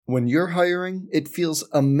When you're hiring, it feels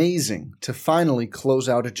amazing to finally close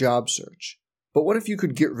out a job search. But what if you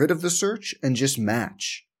could get rid of the search and just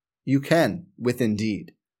match? You can with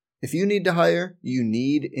Indeed. If you need to hire, you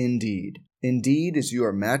need Indeed. Indeed is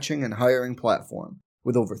your matching and hiring platform.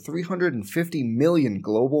 With over 350 million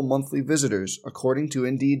global monthly visitors, according to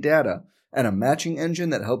Indeed data, and a matching engine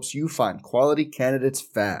that helps you find quality candidates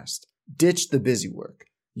fast. Ditch the busy work.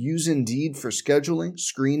 Use Indeed for scheduling,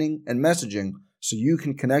 screening, and messaging so you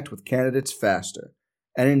can connect with candidates faster.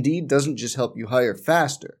 And Indeed doesn't just help you hire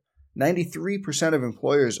faster. 93% of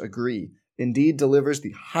employers agree Indeed delivers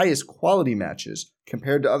the highest quality matches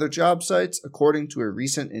compared to other job sites, according to a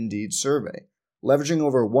recent Indeed survey. Leveraging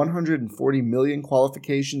over 140 million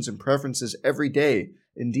qualifications and preferences every day,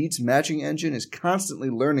 Indeed's matching engine is constantly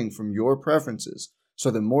learning from your preferences, so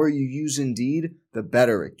the more you use Indeed, the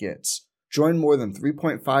better it gets. Join more than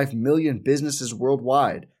 3.5 million businesses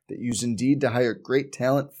worldwide that use Indeed to hire great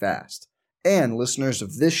talent fast. And listeners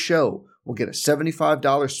of this show will get a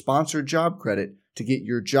 $75 sponsored job credit to get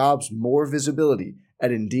your jobs more visibility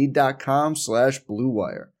at Indeed.com/Blue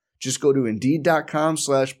Wire. Just go to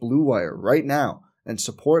Indeed.com/Blue Wire right now and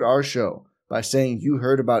support our show by saying you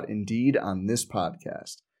heard about Indeed on this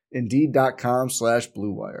podcast.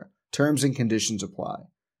 Indeed.com/Blue Wire. Terms and conditions apply.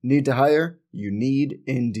 Need to hire? You need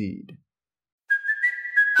Indeed.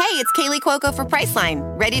 Hey, it's Kaylee Cuoco for Priceline.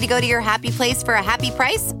 Ready to go to your happy place for a happy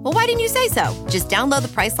price? Well, why didn't you say so? Just download the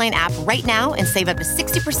Priceline app right now and save up to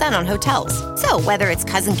 60% on hotels. So whether it's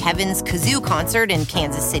Cousin Kevin's Kazoo Concert in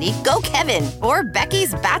Kansas City, go Kevin, or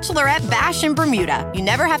Becky's Bachelorette Bash in Bermuda, you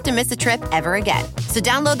never have to miss a trip ever again. So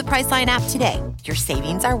download the Priceline app today. Your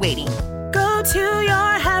savings are waiting. Go to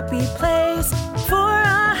your happy place for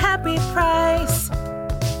a happy price.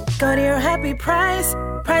 Go to your happy price,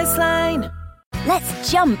 Priceline. Let's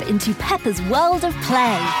jump into Peppa's world of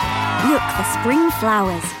play. Look for spring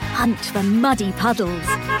flowers, hunt for muddy puddles,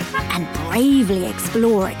 and bravely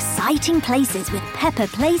explore exciting places with Peppa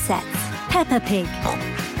playsets. Peppa Pig,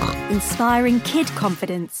 inspiring kid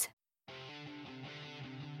confidence.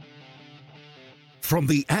 From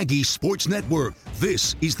the Aggie Sports Network,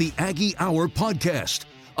 this is the Aggie Hour Podcast,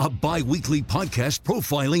 a bi-weekly podcast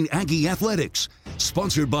profiling Aggie athletics,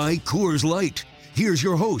 sponsored by Coors Light. Here's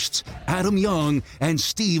your hosts, Adam Young and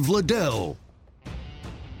Steve Liddell.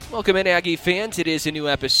 Welcome in, Aggie fans. It is a new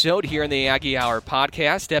episode here in the Aggie Hour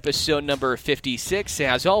Podcast, episode number 56.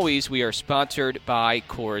 As always, we are sponsored by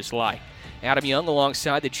Coors Light. Adam Young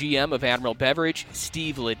alongside the GM of Admiral Beverage,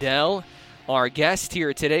 Steve Liddell. Our guest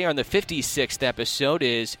here today on the 56th episode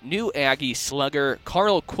is new Aggie slugger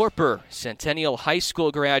Carl Korper, Centennial High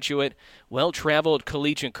School graduate, well-traveled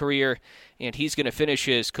collegiate career, and he's going to finish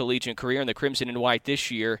his collegiate career in the Crimson and White this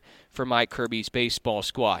year for Mike Kirby's baseball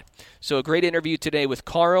squad. So a great interview today with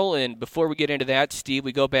Carl, and before we get into that, Steve,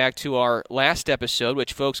 we go back to our last episode,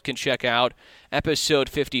 which folks can check out, episode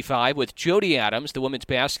 55, with Jody Adams, the women's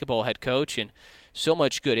basketball head coach, and so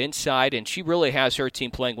much good insight, and she really has her team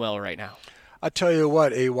playing well right now. I tell you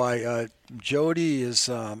what, AY, Jody is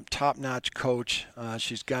top-notch coach.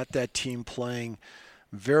 She's got that team playing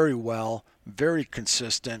very well, very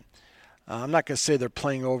consistent. I'm not going to say they're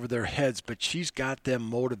playing over their heads, but she's got them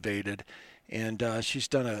motivated, and she's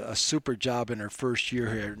done a super job in her first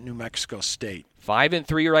year here at New Mexico State.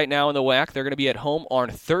 5-3 right now in the WAC. They're going to be at home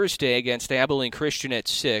on Thursday against Abilene Christian at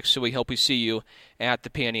 6, so we hope we see you at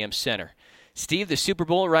the Pan Am Center. Steve, the Super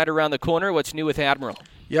Bowl right around the corner. What's new with Admiral?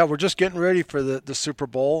 Yeah, we're just getting ready for the Super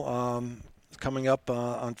Bowl coming up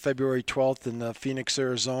on February 12th in Phoenix,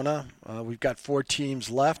 Arizona. We've got 4 teams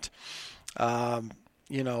left. I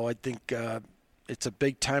think it's a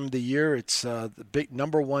big time of the year. It's the big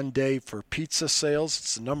number one day for pizza sales.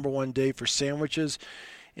 It's the number one day for sandwiches.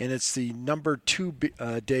 And it's the number 2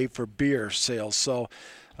 day for beer sales. So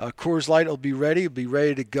Coors Light will be ready. It'll be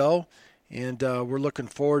ready to go. And we're looking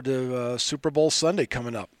forward to Super Bowl Sunday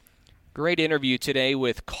coming up. Great interview today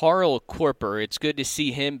with Carl Korper. It's good to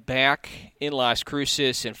see him back in Las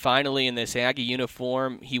Cruces and finally in this Aggie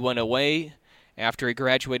uniform. He went away after he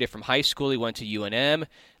graduated from high school. He went to UNM,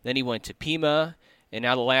 then he went to Pima, and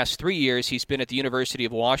now the last 3 years he's been at the University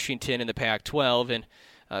of Washington in the Pac-12. And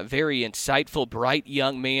a very insightful, bright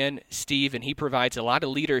young man, Steve, and he provides a lot of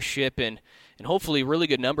leadership and hopefully really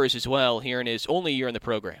good numbers as well here in his only year in the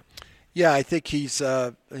program. Yeah, I think he's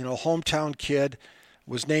a hometown kid.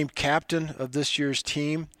 Was named captain of this year's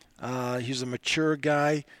team. He's a mature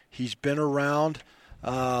guy. He's been around,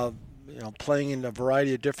 playing in a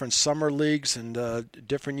variety of different summer leagues and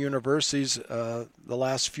different universities the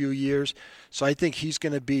last few years. So I think he's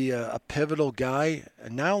going to be a pivotal guy,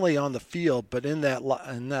 not only on the field but in that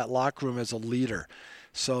locker room as a leader.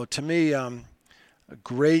 So to me, a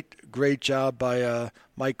great job by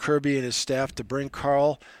Mike Kirby and his staff to bring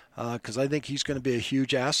Carl, because I think he's going to be a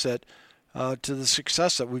huge asset to the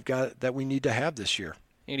success that we need to have this year.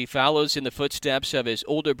 And he follows in the footsteps of his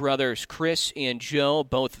older brothers, Chris and Joe,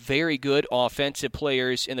 both very good offensive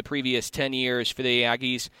players in the previous 10 years for the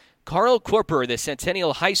Aggies. Carl Korper, the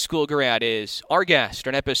Centennial High School grad, is our guest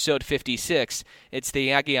on episode 56. It's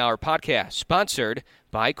the Aggie Hour podcast, sponsored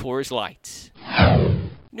by Coors Light.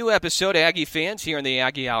 New episode, Aggie fans, here in the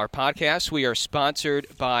Aggie Hour podcast. We are sponsored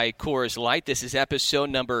by Coors Light. This is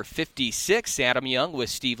episode number 56. Adam Young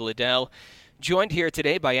with Steve Liddell. Joined here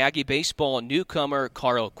today by Aggie baseball newcomer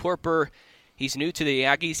Carl Korper. He's new to the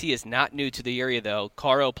Aggies. He is not new to the area, though.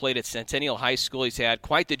 Carl played at Centennial High School. He's had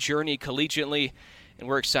quite the journey collegiately, and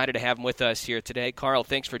we're excited to have him with us here today. Carl,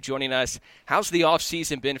 thanks for joining us. How's the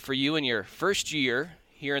offseason been for you in your first year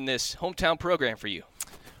here in this hometown program for you?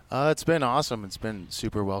 It's been awesome. It's been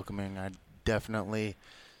super welcoming. I definitely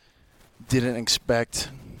didn't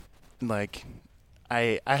expect,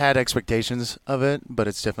 I had expectations of it, but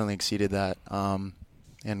it's definitely exceeded that.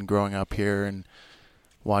 And growing up here and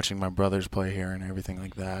watching my brothers play here and everything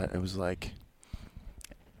like that, it was like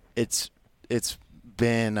it's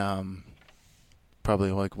been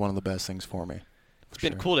probably like one of the best things for me. It's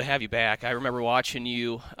been cool to have you back. I remember watching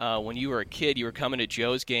you when you were a kid. You were coming to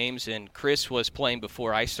Joe's games, and Chris was playing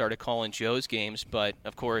before I started calling Joe's games. But,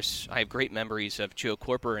 of course, I have great memories of Joe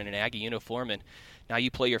Korper in an Aggie uniform, and now you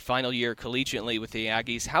play your final year collegiately with the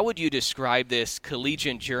Aggies. How would you describe this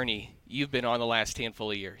collegiate journey you've been on the last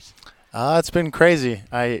handful of years? It's been crazy.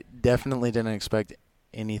 I definitely didn't expect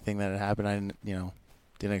anything that had happened. I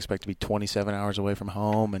didn't expect to be 27 hours away from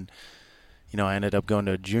home, and I ended up going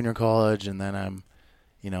to junior college, and then I'm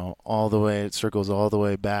it circles all the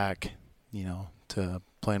way back, to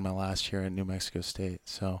playing my last year at New Mexico State.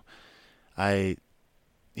 So I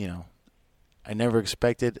never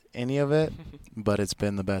expected any of it, but it's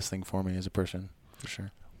been the best thing for me as a person, for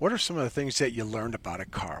sure. What are some of the things that you learned about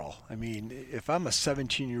it, Carl? I mean, if I'm a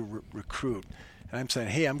 17-year recruit and I'm saying,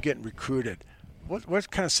 hey, I'm getting recruited,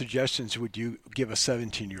 what kind of suggestions would you give a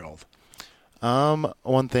 17-year-old?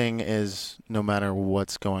 One thing is, no matter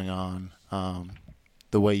what's going on,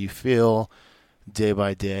 the way you feel day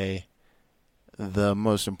by day, the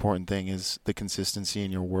most important thing is the consistency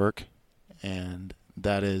in your work, and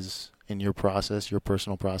that is in your process, your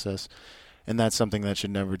personal process, and that's something that should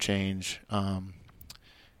never change.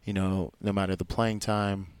 No matter the playing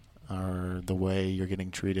time or the way you're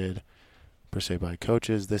getting treated, per se, by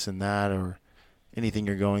coaches, this and that, or anything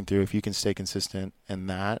you're going through, if you can stay consistent in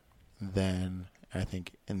that, then I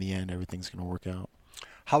think in the end everything's going to work out.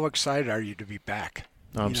 How excited are you to be back?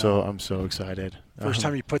 I'm so excited. First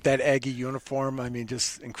time you put that Aggie uniform, I mean,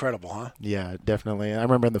 just incredible, huh? Yeah, definitely. I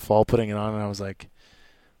remember in the fall putting it on, and I was like,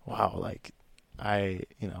 wow, I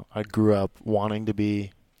grew up wanting to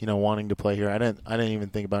play here. I didn't even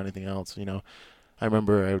think about anything else. I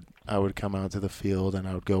remember I would come out to the field and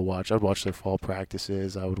I'd watch their fall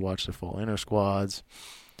practices. I would watch their fall inter squads,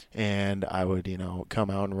 and I would, come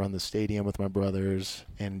out and run the stadium with my brothers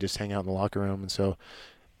and just hang out in the locker room. And so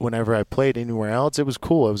whenever I played anywhere else, it was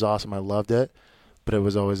cool. It was awesome. I loved it. But it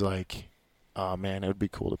was always like, oh, man, it would be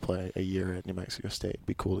cool to play a year at New Mexico State. It'd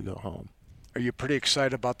be cool to go home. Are you pretty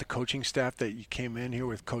excited about the coaching staff that you came in here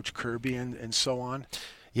with, Coach Kirby and so on?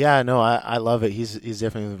 Yeah, no, I love it. He's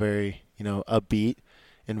definitely very, upbeat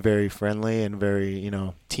and very friendly and very,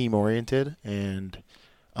 team-oriented. And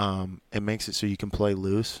it makes it so you can play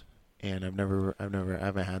loose. And I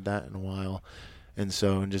haven't had that in a while. And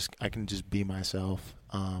so I can just be myself.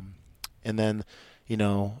 And then,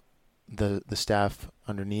 the staff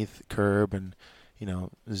underneath Curb and,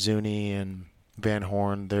 Zuni and Van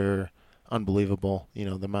Horn, they're unbelievable. The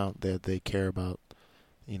amount that they care about,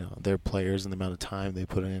 their players and the amount of time they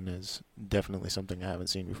put in is definitely something I haven't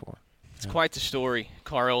seen before. It's quite the story,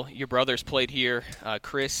 Carl. Your brothers played here.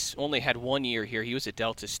 Chris only had 1 year here. He was at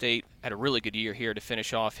Delta State, had a really good year here to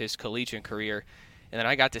finish off his collegiate career. And then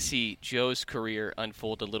I got to see Joe's career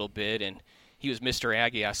unfold a little bit, and he was Mr.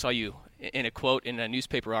 Aggie. I saw you in a quote in a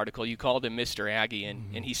newspaper article. You called him Mr. Aggie,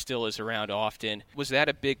 and he still is around often. Was that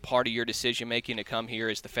a big part of your decision-making to come here,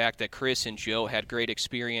 is the fact that Chris and Joe had great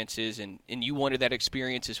experiences, and you wanted that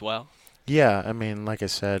experience as well? Yeah, I mean, like I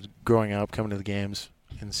said, growing up, coming to the games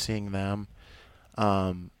and seeing them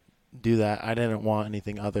do that, I didn't want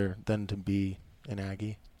anything other than to be an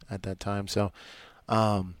Aggie at that time. So,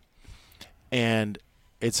 and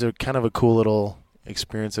it's a kind of a cool little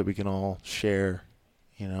experience that we can all share,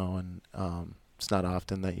 and it's not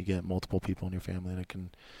often that you get multiple people in your family that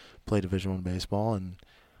can play Division I baseball, and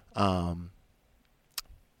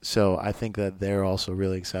so I think that they're also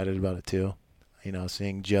really excited about it too.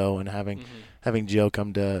 seeing Joe and having Joe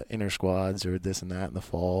come to inter squads or this and that in the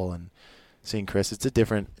fall, and seeing Chris. It's a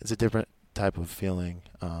different type of feeling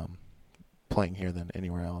playing here than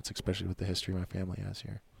anywhere else, especially with the history my family has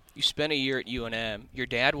here. You spent a year at UNM. Your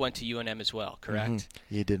dad went to UNM as well, correct?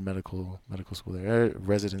 Mm-hmm. He did medical school there,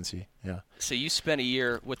 residency. Yeah. So you spent a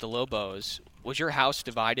year with the Lobos. Was your house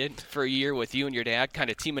divided for a year with you and your dad, kind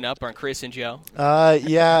of teaming up on Chris and Joe?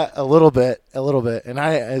 Yeah, a little bit. And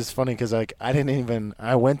it's funny because I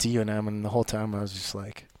went to UNM, and the whole time I was just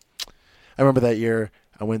like, I remember that year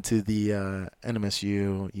I went to the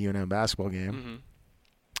NMSU UNM basketball game. Mm-hmm.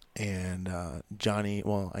 And Johnny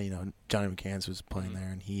McCants was playing there,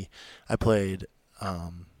 and I played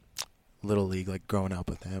Little League, like growing up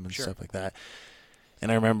with him and stuff like that.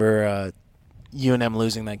 And I remember UNM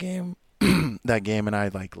losing that game, and I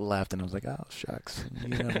like left, and I was like, oh shucks,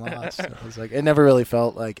 UNM lost. So I was like, it never really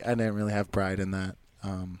felt like I didn't really have pride in that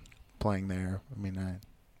playing there. I mean,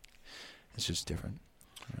 it's just different.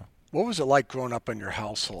 What was it like growing up in your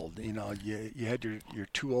household? You had your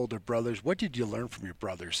two older brothers. What did you learn from your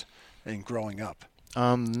brothers in growing up?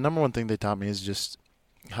 The number one thing they taught me is just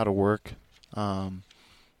how to work,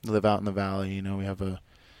 live out in the valley. We have a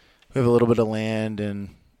little bit of land,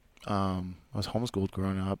 and I was homeschooled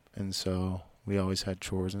growing up, and so we always had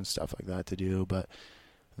chores and stuff like that to do. But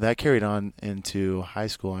that carried on into high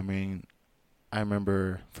school. I mean, I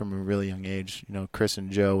remember from a really young age, Chris and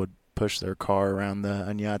Joe would push their car around the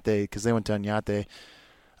Oñate, because they went to Oñate.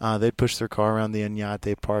 They'd push their car around the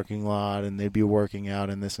Oñate parking lot, and they'd be working out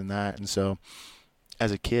and this and that. And so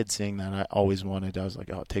as a kid seeing that, I was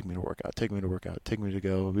like, oh, take me to work out, take me to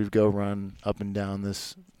go. We'd go run up and down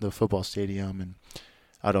the football stadium, and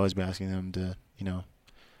I'd always be asking them to,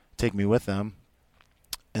 take me with them.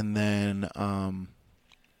 And then,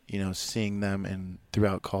 seeing them and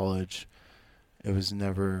throughout college, there was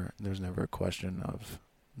never a question of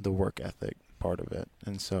the work ethic part of it.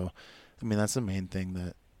 And so, I mean, that's the main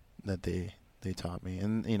thing that they taught me.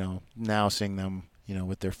 And, now seeing them,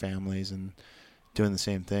 with their families and doing the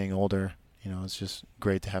same thing older, it's just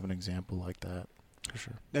great to have an example like that, for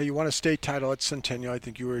sure. Now, you won a state title at Centennial. I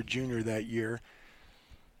think you were a junior that year.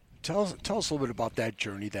 Tell us a little bit about that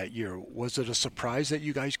journey that year. Was it a surprise that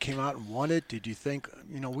you guys came out and won it? Did you think,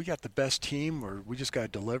 we got the best team, or we just got to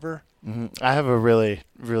deliver? Mm-hmm. I have a really,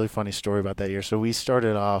 really funny story about that year. So we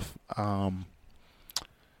started off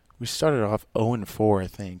 0-4, I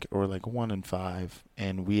think, or like 1-5,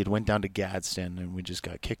 and we had went down to Gadsden, and we just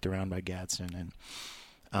got kicked around by Gadsden,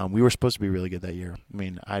 and we were supposed to be really good that year. I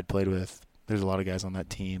mean, there's a lot of guys on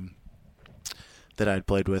that team that I'd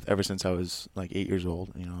played with ever since I was like 8 years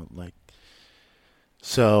old,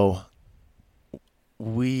 so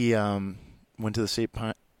we went to the St.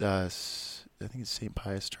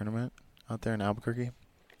 Pius tournament out there in Albuquerque,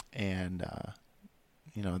 and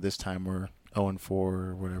this time we're 0-4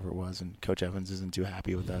 or whatever it was, and Coach Evans isn't too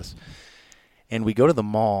happy with us. And we go to the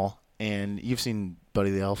mall, and you've seen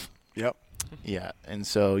Buddy the Elf. Yep. Yeah, and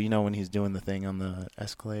so when he's doing the thing on the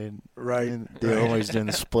Escalade, right? Where he's doing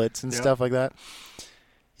the splits and stuff like that.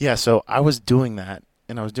 Yeah, so I was doing that,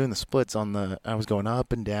 and I was doing the splits I was going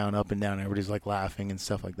up and down, and everybody's like laughing and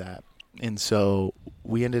stuff like that. And so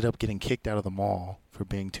we ended up getting kicked out of the mall for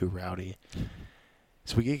being too rowdy.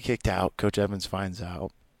 So we get kicked out. Coach Evans finds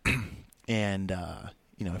out, and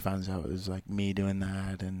he finds out it was like me doing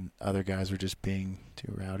that, and other guys were just being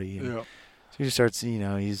too rowdy. And so he just starts,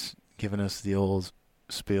 he's giving us the old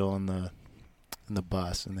spiel in the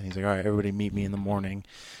bus, and then he's like, all right, everybody meet me in the morning.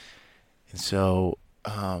 And so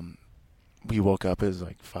we woke up, it was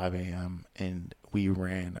like 5 a.m., and we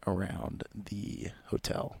ran around the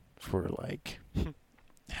hotel for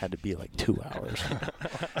had to be like 2 hours.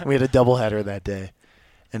 We had a doubleheader that day,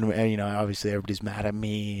 and obviously everybody's mad at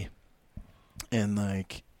me, and I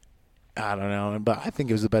don't know, but I think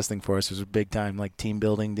it was the best thing for us. It was a big time team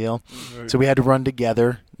building deal. Right. So we had to run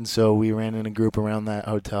together, and so we ran in a group around that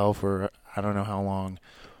hotel for I don't know how long,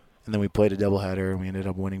 and then we played a doubleheader, and we ended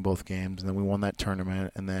up winning both games, and then we won that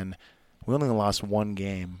tournament, and then we only lost one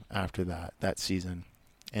game after that season,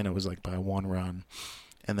 and it was by one run,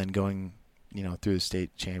 and then going through the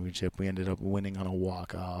state championship, we ended up winning on a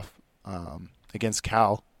walk-off against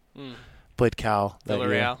Cal. Played Cal that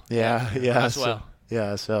year. Yeah. As well.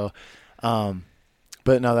 Yeah, so,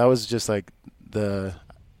 but no, that was just the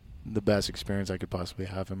best experience I could possibly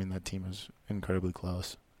have. I mean, that team was incredibly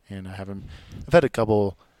close, and I've had a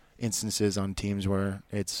couple instances on teams where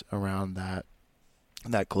it's around that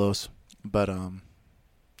close, but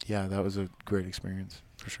yeah, that was a great experience.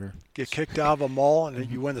 for sure. Get kicked out of them all, and then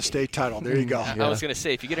you win the state title. There you go. I was going to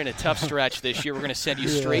say, if you get in a tough stretch this year, we're going to send you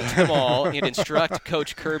straight to the mall and instruct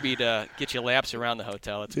Coach Kirby to get you laps around the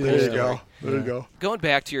hotel. It's a cool story. There you go. Going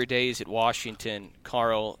back to your days at Washington,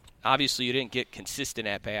 Carl, obviously you didn't get consistent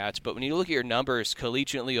at-bats, but when you look at your numbers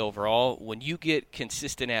collegiately overall, when you get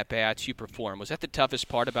consistent at-bats, you perform. Was that the toughest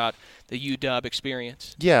part about the UW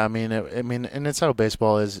experience? Yeah, I mean, and it's how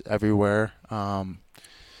baseball is everywhere.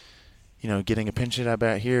 Getting a pinch hit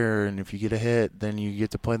at-bat here, and if you get a hit, then you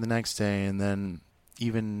get to play the next day, and then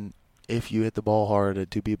even if you hit the ball hard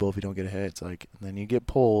at two people, if you don't get a hit, it's like then you get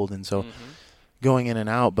pulled, and so going in and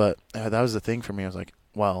out. But that was the thing for me. I was like,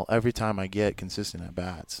 well, every time I get consistent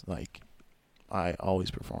at-bats, like, I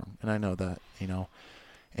always perform. And I know that,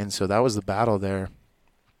 And so that was the battle there.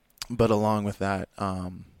 But along with that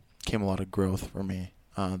came a lot of growth for me.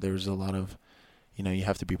 There was a lot of, you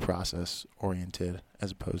have to be process-oriented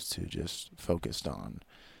as opposed to just focused on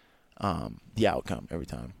the outcome every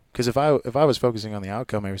time. Because if I was focusing on the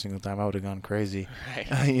outcome every single time, I would have gone crazy,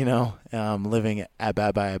 right. Living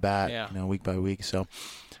at-bat by at-bat, week by week. So,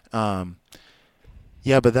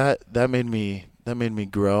 but that made me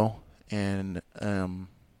grow, and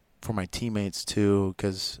for my teammates too,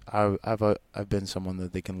 because I've been someone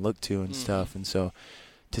that they can look to and stuff, and so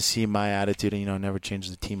to see my attitude, and never change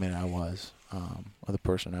the teammate I was, or the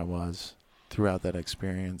person I was throughout that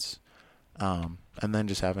experience, and then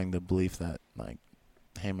just having the belief that, like,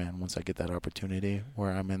 hey man, once I get that opportunity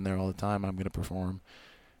where I'm in there all the time, I'm going to perform,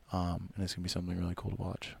 and it's going to be something really cool to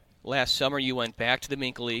watch. Last summer, you went back to the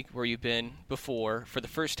Mink League, where you've been before, for the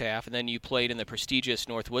first half, and then you played in the prestigious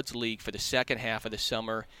Northwoods League for the second half of the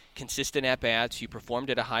summer. Consistent at-bats, you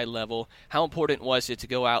performed at a high level. How important was it to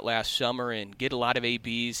go out last summer and get a lot of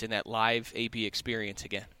ABs and that live AB experience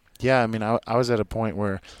again? Yeah, I mean, I was at a point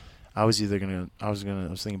where I was thinking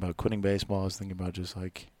about quitting baseball. I was thinking about just,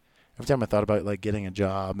 like, every time I thought about, like, getting a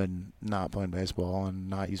job and not playing baseball and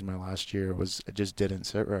not using my last year, it just didn't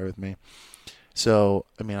sit right with me. So,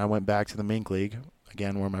 I mean, I went back to the Mink League,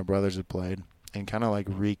 again, where my brothers had played, and kind of, like,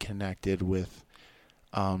 reconnected with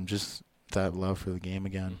just that love for the game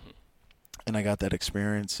again. And I got that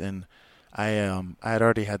experience, and I had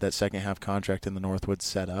already had that second half contract in the Northwoods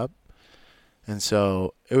set up. And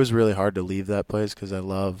so it was really hard to leave that place because I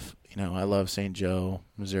love St. Joe,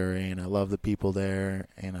 Missouri, and I love the people there,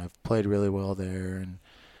 and I've played really well there and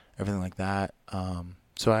everything like that.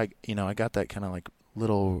 So I got that kind of, like,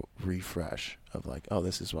 little refresh of, like, oh,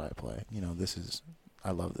 this is why I play.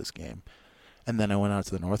 I love this game. And then I went out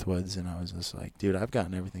to the Northwoods, and I was just like, dude, I've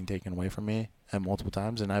gotten everything taken away from me at multiple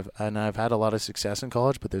times, and I've had a lot of success in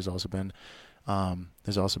college, but there's also been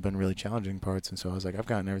really challenging parts. And so I was like, I've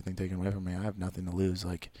gotten everything taken away from me. I have nothing to lose.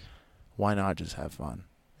 Like, why not just have fun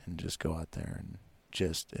and just go out there and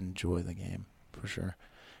just enjoy the game for sure.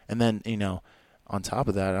 And then, on top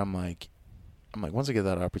of that, I'm like, once I get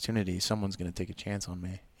that opportunity, someone's going to take a chance on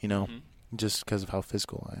me, just because of how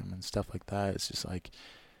physical I am and stuff like that. It's just like,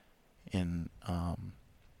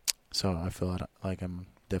 so I feel like I'm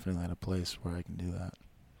definitely at a place where I can do that.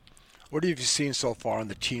 What have you seen so far on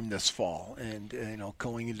the team this fall and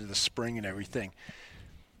going into the spring and everything?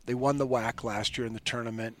 They won the WAC last year in the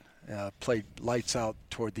tournament, played lights out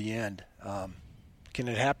toward the end. Can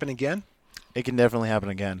it happen again? It can definitely happen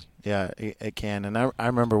again. Yeah, it can. And I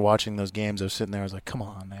remember watching those games. I was sitting there. I was like, "Come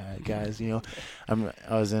on, guys!" I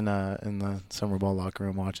was in the summer ball locker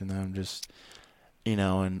room watching them. Just,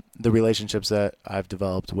 and the relationships that I've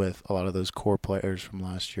developed with a lot of those core players from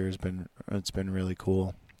last year it's been really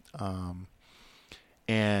cool.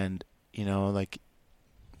 And like,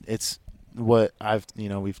 it's what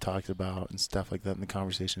we've talked about and stuff like that in the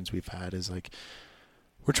conversations we've had is, like,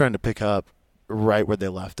 we're trying to pick up right where they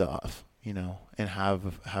left off. And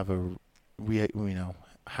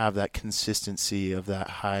have that consistency of that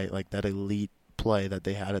high, like that elite play that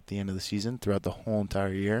they had at the end of the season throughout the whole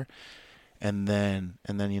entire year, and then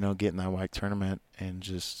get in that WAC tournament and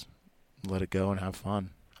just let it go and have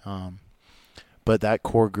fun. But that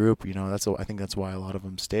core group, I think that's why a lot of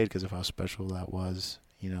them stayed, because of how special that was,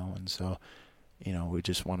 and so, we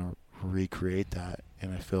just want to recreate that,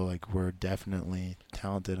 and I feel like we're definitely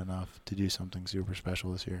talented enough to do something super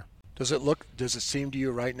special this year. Does it seem to you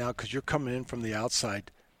right now, because you're coming in from the outside,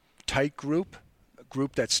 tight group, a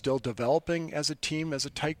group that's still developing as a team, as a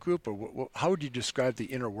tight group, or how would you describe the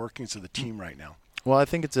inner workings of the team right now? Well, I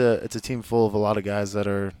think it's a team full of a lot of guys that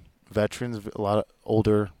are veterans, a lot of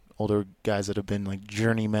older guys that have been, like,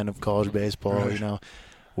 journeymen of college baseball, right.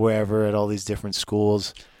 Wherever at all these different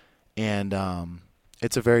schools, and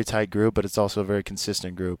it's a very tight group, but it's also a very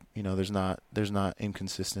consistent group. There's not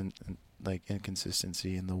inconsistent like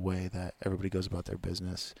inconsistency in the way that everybody goes about their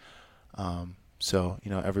business. So,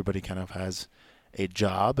 everybody kind of has a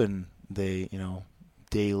job, and they,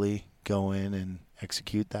 daily go in and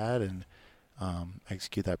execute that and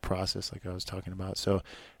execute that process like I was talking about. So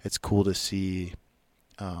it's cool to see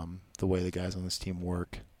the way the guys on this team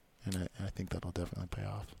work, and I think that'll definitely pay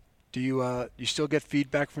off. Do you still get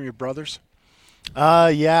feedback from your brothers?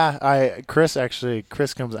 Yeah. Chris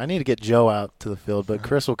comes. I need to get Joe out to the field, but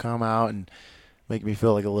Chris will come out and make me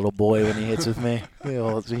feel like a little boy when he hits with me.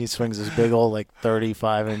 He swings this big old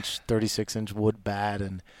 35-inch, 36-inch wood bat,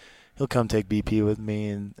 and he'll come take BP with me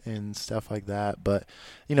and stuff like that. But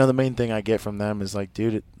the main thing I get from them is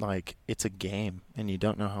dude, it's a game, and you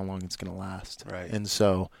don't know how long it's gonna last. Right. And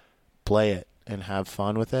so play it and have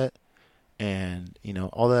fun with it, and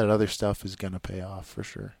all that other stuff is gonna pay off for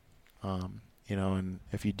sure. And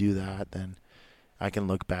if you do that, then I can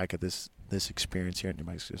look back at this experience here at New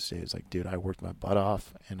Mexico State. It's dude, I worked my butt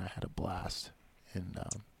off, and I had a blast, and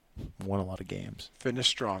won a lot of games. Finish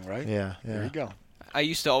strong, right? Yeah. There you go. I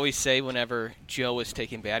used to always say whenever Joe was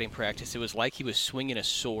taking batting practice, it was like he was swinging a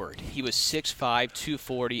sword. He was 6'5",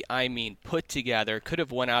 240, put together. Could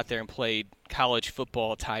have went out there and played college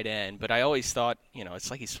football tight end, but I always thought, it's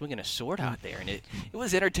like he's swinging a sword out there, and it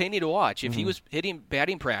was entertaining to watch. If he was hitting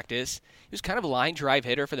batting practice, he was kind of a line drive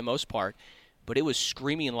hitter for the most part, but it was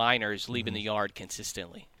screaming liners leaving the yard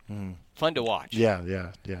consistently. Fun to watch.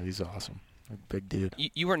 Yeah, he's awesome. Big dude.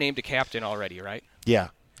 You were named a captain already, right? Yeah.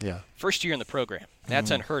 First year in the program.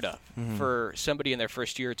 That's unheard of. For somebody in their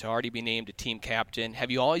first year to already be named a team captain. Have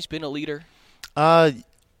you always been a leader? I've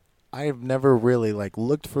never really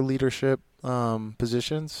looked for leadership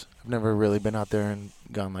positions. I've never really been out there and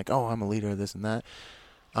gone I'm a leader, this and that.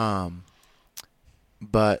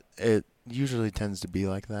 But it usually tends to be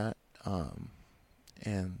like that.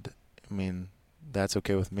 And that's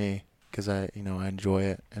okay with me because I enjoy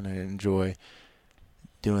it, and I enjoy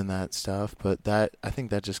doing that stuff. But I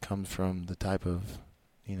think that just comes from the type of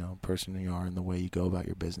person you are and the way you go about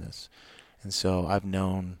your business. And so I've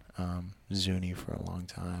known Zuni for a long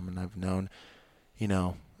time, and I've known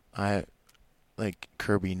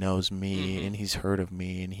Kirby knows me, and he's heard of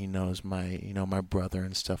me, and he knows my my brother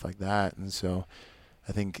and stuff like that. And so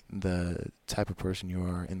I think the type of person you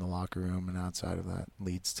are in the locker room and outside of that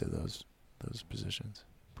leads to those positions.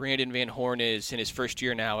 Brandon Van Horn is in his first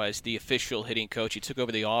year now as the official hitting coach. He took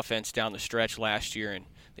over the offense down the stretch last year, and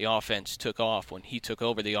the offense took off when he took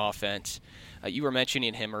over the offense. You were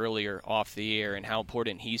mentioning him earlier off the air and how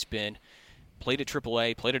important he's been. Played at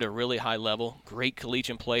AAA, played at a really high level, great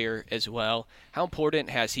collegiate player as well. How important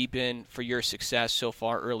has he been for your success so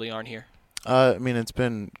far early on here? It's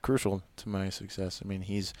been crucial to my success.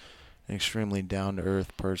 He's an extremely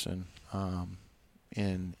down-to-earth person,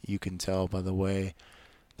 and you can tell by the way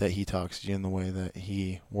that he talks to you and the way that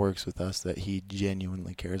he works with us that he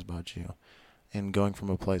genuinely cares about you. And going from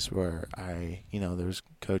a place where there's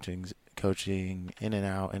coaching in and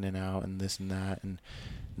out and this and that and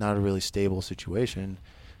not a really stable situation,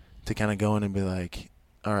 to kind of go in and be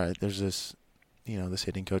all right, there's this, this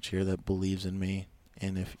hitting coach here that believes in me.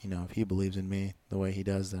 And if he believes in me the way he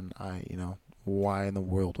does, then why in the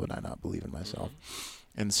world would I not believe in myself?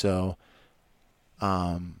 And so,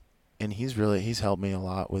 and he's helped me a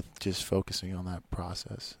lot with just focusing on that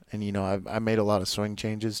process. And, I made a lot of swing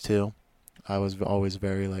changes too. I was always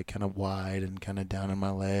very kind of wide and kind of down on my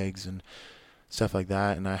legs and stuff like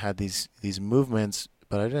that. And I had these movements,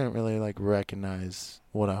 but I didn't really recognize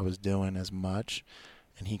what I was doing as much.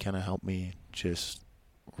 And he kind of helped me just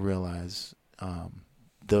realize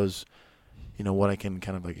those, what I can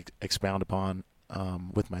kind of expound upon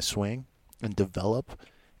with my swing and develop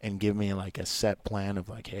and give me a set plan of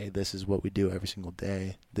hey, this is what we do every single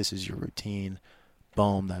day. This is your routine.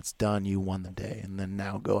 Boom, that's done. You won the day. And then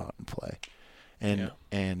now go out and play.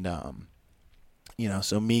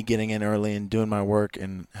 So me getting in early and doing my work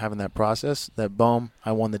and having that process, that boom,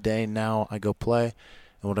 I won the day. Now I go play,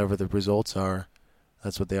 and whatever the results are,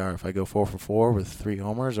 that's what they are. If I go 4 for 4 with 3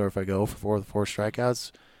 homers, or if I go 4 with 4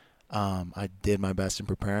 strikeouts, I did my best in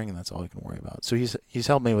preparing, and that's all I can worry about. So he's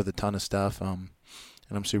helped me with a ton of stuff, and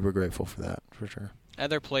I'm super grateful for that, for sure.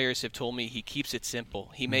 Other players have told me he keeps it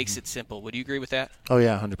simple. He makes it simple. Would you agree with that? Oh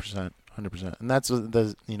yeah, 100%. And that's what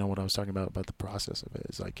I was talking about the process of it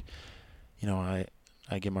is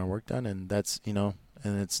I get my work done, and that's and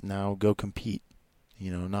it's now go compete.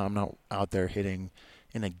 Now I'm not out there hitting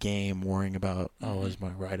in a game worrying about is my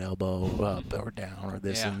right elbow up or down or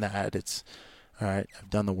this and that. It's all right. I've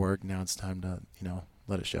done the work. Now it's time to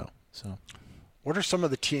let it show. So, what are some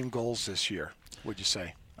of the team goals this year, would you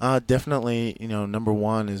say? Definitely, number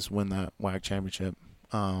one is win that WAC championship.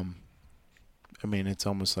 I mean, it's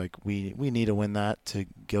almost like we need to win that to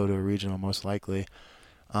go to a regional, most likely.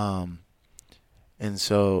 And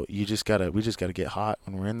so we just gotta get hot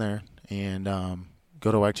when we're in there and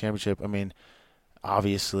go to WAC championship. I mean,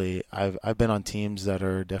 obviously, I've been on teams that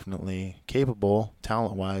are definitely capable,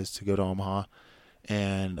 talent-wise, to go to Omaha,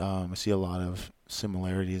 and I see a lot of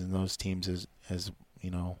similarities in those teams as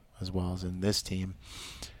well as in this team.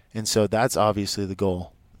 And so that's obviously the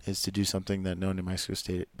goal, is to do something that no New Mexico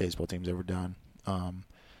State baseball team's ever done,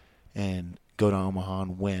 and go to Omaha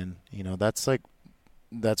and win.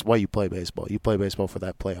 That's why you play baseball. You play baseball for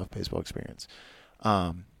that playoff baseball experience.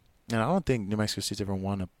 And I don't think New Mexico State's ever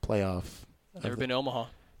won a playoff. Never been to Omaha.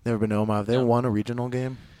 Never been to Omaha. Have they won a regional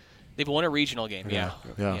game? They've won a regional game, yeah.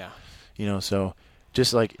 So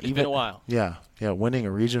just like it's been a while. Yeah. Winning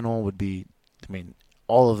a regional would be, I mean,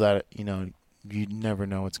 all of that, you never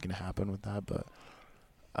know what's going to happen with that, but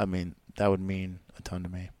I mean, that would mean a ton to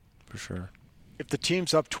me, for sure. If the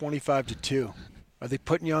team's up 25-2, are they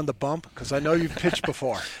putting you on the bump? Because I know you've pitched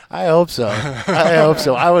before. I hope so.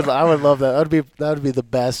 I would love that. That would be the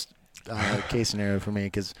best case scenario for me,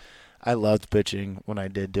 because I loved pitching when I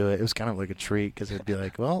did do it. It was kind of like a treat, because it'd be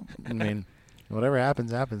like, well, I mean, whatever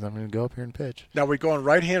happens. I'm going to go up here and pitch. Now, we going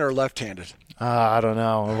right-handed or left-handed? I don't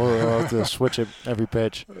know. We'll have to switch it every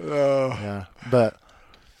pitch. Yeah, but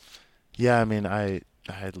yeah, I mean, I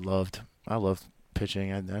loved pitching.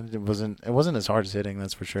 It wasn't as hard as hitting,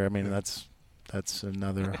 that's for sure. I mean, that's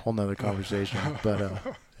another whole nother conversation. But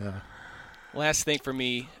yeah. Last thing for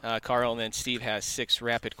me, Carl, and then Steve has 6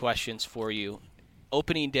 rapid questions for you.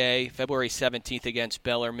 Opening day, February 17th against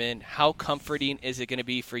Bellarmine. How comforting is it going to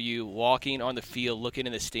be for you walking on the field, looking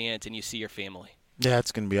in the stands, and you see your family? Yeah,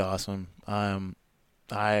 it's going to be awesome. I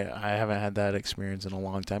haven't had that experience in a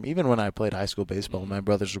long time. Even when I played high school baseball, my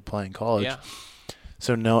brothers were playing college. Yeah.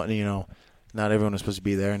 So not everyone was supposed to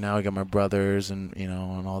be there. Now I got my brothers and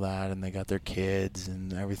and all that, and they got their kids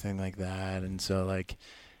and everything like that. And so like,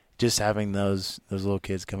 just having those little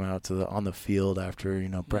kids come out on the field after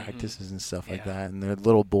practices and stuff like that, and they're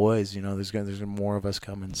little boys. There's more of us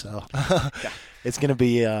coming, so it's gonna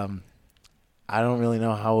be. I don't really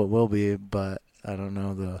know how it will be, but I don't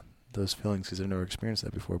know those feelings because I've never experienced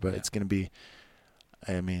that before. But it's gonna be.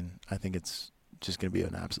 I mean, I think it's just gonna be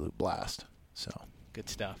an absolute blast. So. Good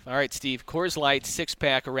stuff. All right, Steve. Coors Light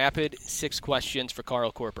 6-pack, rapid 6 questions for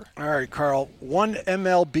Carl Korper. All right, Carl. One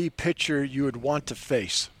MLB pitcher you would want to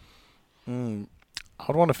face? I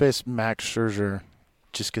would want to face Max Scherzer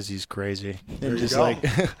just because he's crazy. There you go.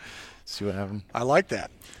 See what happens. I like that.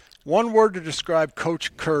 One word to describe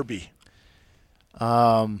Coach Kirby.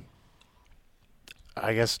 I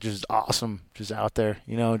guess just awesome. Just out there.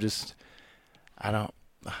 There's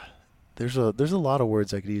a lot of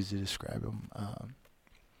words I could use to describe him.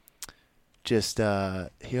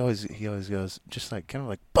 He always goes just like kind of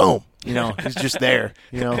like boom. He's just there.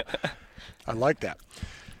 I like that.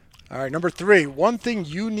 All right, number 3. One thing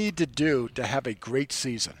you need to do to have a great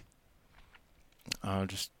season.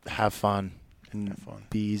 Just have fun and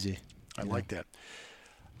be easy. I like that.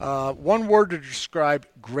 One word to describe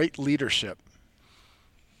great leadership.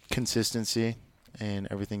 Consistency in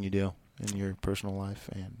everything you do in your personal life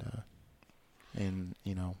and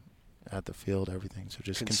at the field, everything. So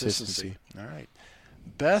just consistency. All right.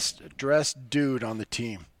 Best dressed dude on the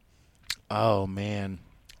team. Oh man,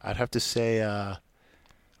 I'd have to say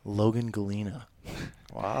Logan Galena.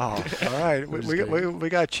 Wow. All right. we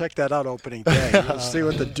got to check that out opening day. Let's see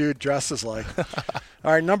what the dude dresses like.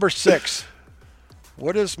 All right, number 6.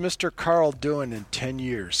 What is Mr. Carl doing in 10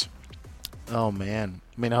 years? Oh, man.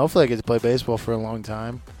 I mean, hopefully I get to play baseball for a long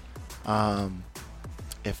time.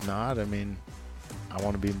 If not, I mean, I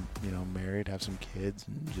want to be, married, have some kids,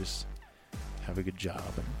 and just have a good job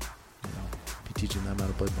and, be teaching them how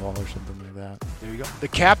to play ball or something like that. There you go. The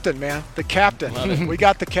captain, man. The captain. Love it. We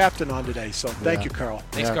got the captain on today, so thank you, Carl.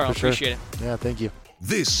 Thanks, Carl. Appreciate it. Yeah, thank you.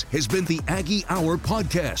 This has been the Aggie Hour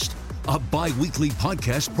Podcast, a bi-weekly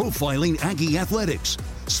podcast profiling Aggie athletics,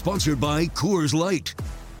 sponsored by Coors Light.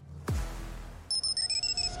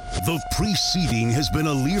 The preceding has been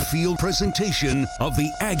a Learfield presentation of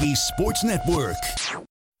the Aggie Sports Network.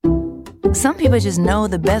 Some people just know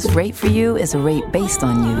the best rate for you is a rate based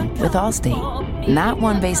on you with Allstate. Not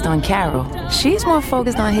one based on Carol. She's more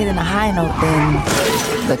focused on hitting a high note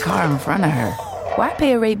than the car in front of her. Why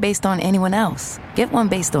pay a rate based on anyone else? Get one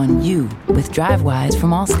based on you with DriveWise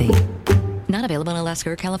from Allstate. Not available in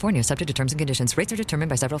Alaska or California, subject to terms and conditions. Rates are determined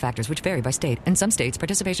by several factors, which vary by state. In some states,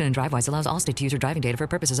 participation in DriveWise allows Allstate to use your driving data for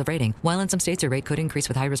purposes of rating. While in some states, your rate could increase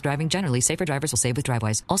with high-risk driving. Generally, safer drivers will save with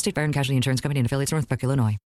DriveWise. Allstate Fire and Casualty Insurance Company and affiliates, Northbrook, Illinois.